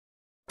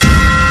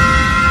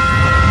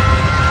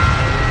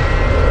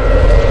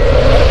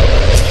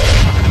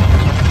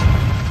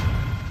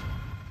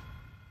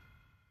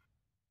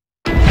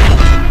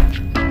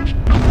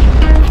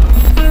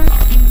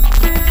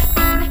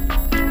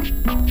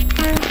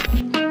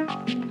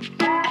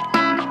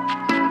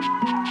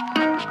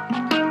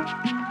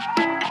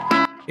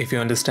If you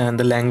understand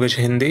the language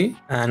Hindi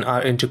and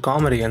are into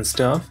comedy and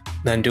stuff,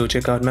 then do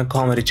check out my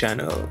comedy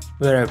channel,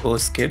 where I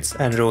post skits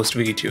and roast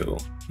video,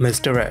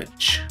 Mr.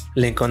 H.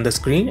 Link on the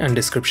screen and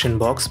description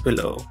box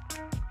below.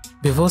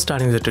 Before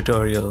starting the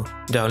tutorial,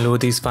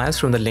 download these files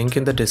from the link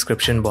in the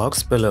description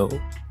box below.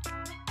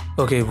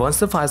 Okay, once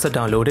the files are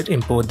downloaded,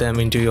 import them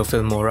into your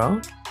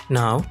Filmora.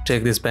 Now,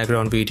 take this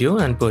background video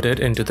and put it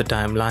into the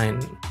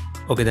timeline.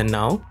 Okay, then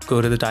now,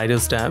 go to the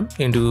titles tab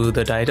into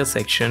the title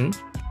section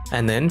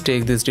and then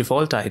take this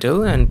default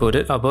title and put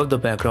it above the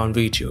background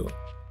video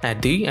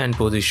at the end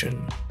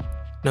position.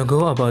 Now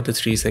go about the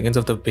 3 seconds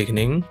of the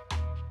beginning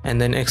and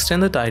then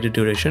extend the title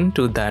duration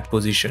to that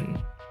position.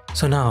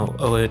 So now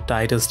our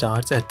title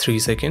starts at 3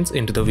 seconds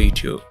into the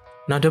video.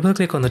 Now double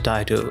click on the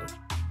title,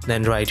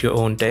 then write your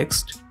own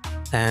text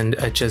and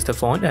adjust the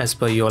font as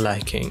per your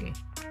liking.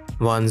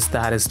 Once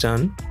that is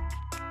done,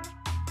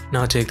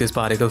 now take this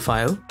particle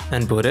file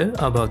and put it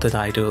above the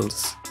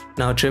titles.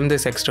 Now trim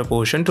this extra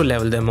portion to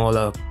level them all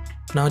up.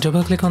 Now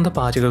double click on the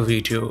particle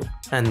video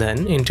and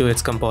then into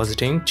its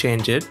compositing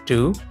change it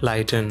to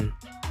lighten.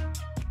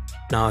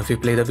 Now if you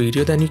play the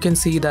video, then you can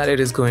see that it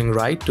is going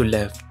right to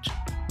left.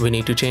 We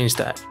need to change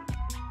that.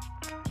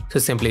 So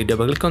simply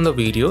double click on the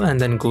video and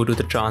then go to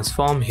the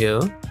transform here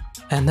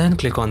and then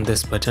click on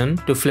this button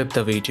to flip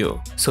the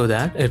video so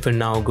that it will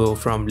now go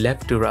from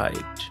left to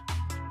right.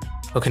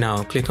 Okay,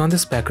 now click on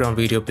this background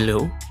video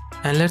below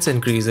and let's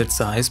increase its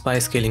size by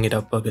scaling it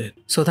up a bit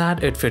so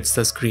that it fits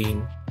the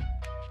screen.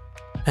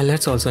 And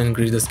let's also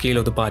increase the scale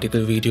of the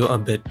particle video a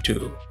bit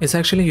too. It's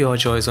actually your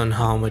choice on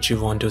how much you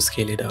want to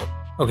scale it up.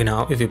 Okay,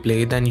 now if you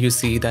play, then you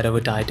see that our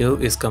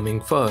title is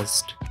coming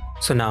first.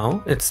 So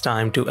now it's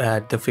time to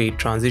add the fade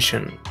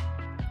transition.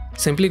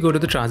 Simply go to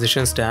the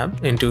transitions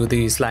tab into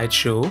the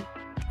slideshow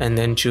and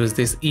then choose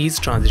this ease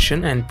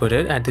transition and put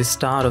it at the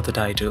start of the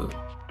title.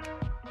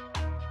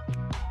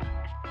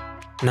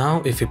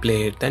 Now if you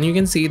play it, then you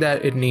can see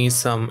that it needs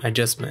some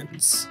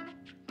adjustments.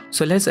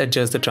 So let's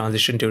adjust the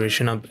transition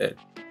duration a bit.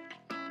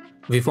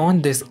 We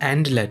want this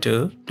end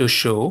letter to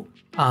show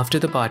after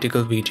the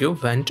particle video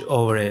went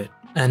over it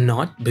and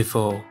not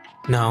before.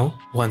 Now,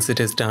 once it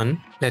is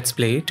done, let's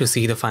play to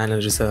see the final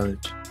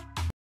result.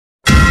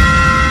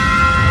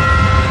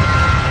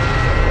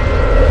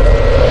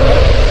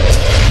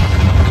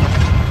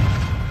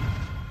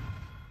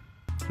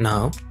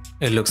 Now,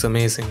 it looks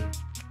amazing.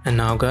 And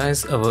now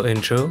guys, our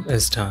intro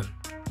is done.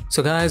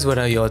 So guys, what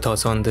are your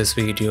thoughts on this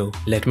video?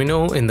 Let me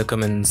know in the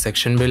comment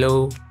section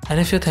below. And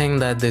if you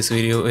think that this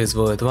video is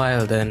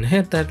worthwhile, then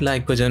hit that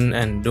like button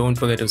and don't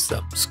forget to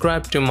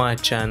subscribe to my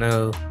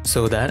channel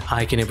so that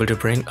I can able to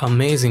bring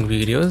amazing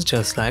videos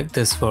just like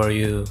this for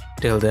you.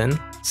 Till then,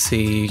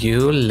 see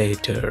you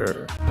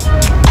later.